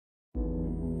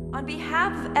On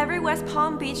behalf of every West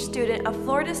Palm Beach student of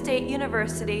Florida State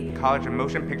University, College of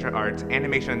Motion Picture Arts,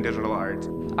 Animation and Digital Arts,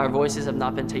 our voices have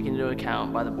not been taken into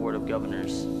account by the Board of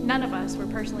Governors. None of us were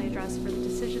personally addressed for the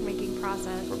decision-making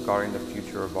process regarding the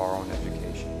future of our own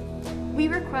education. We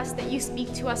request that you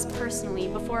speak to us personally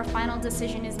before a final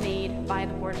decision is made by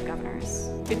the Board of Governors.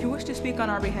 If you wish to speak on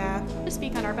our behalf,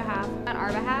 On our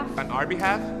behalf, on our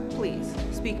behalf, please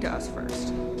speak to us first.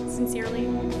 sincerely,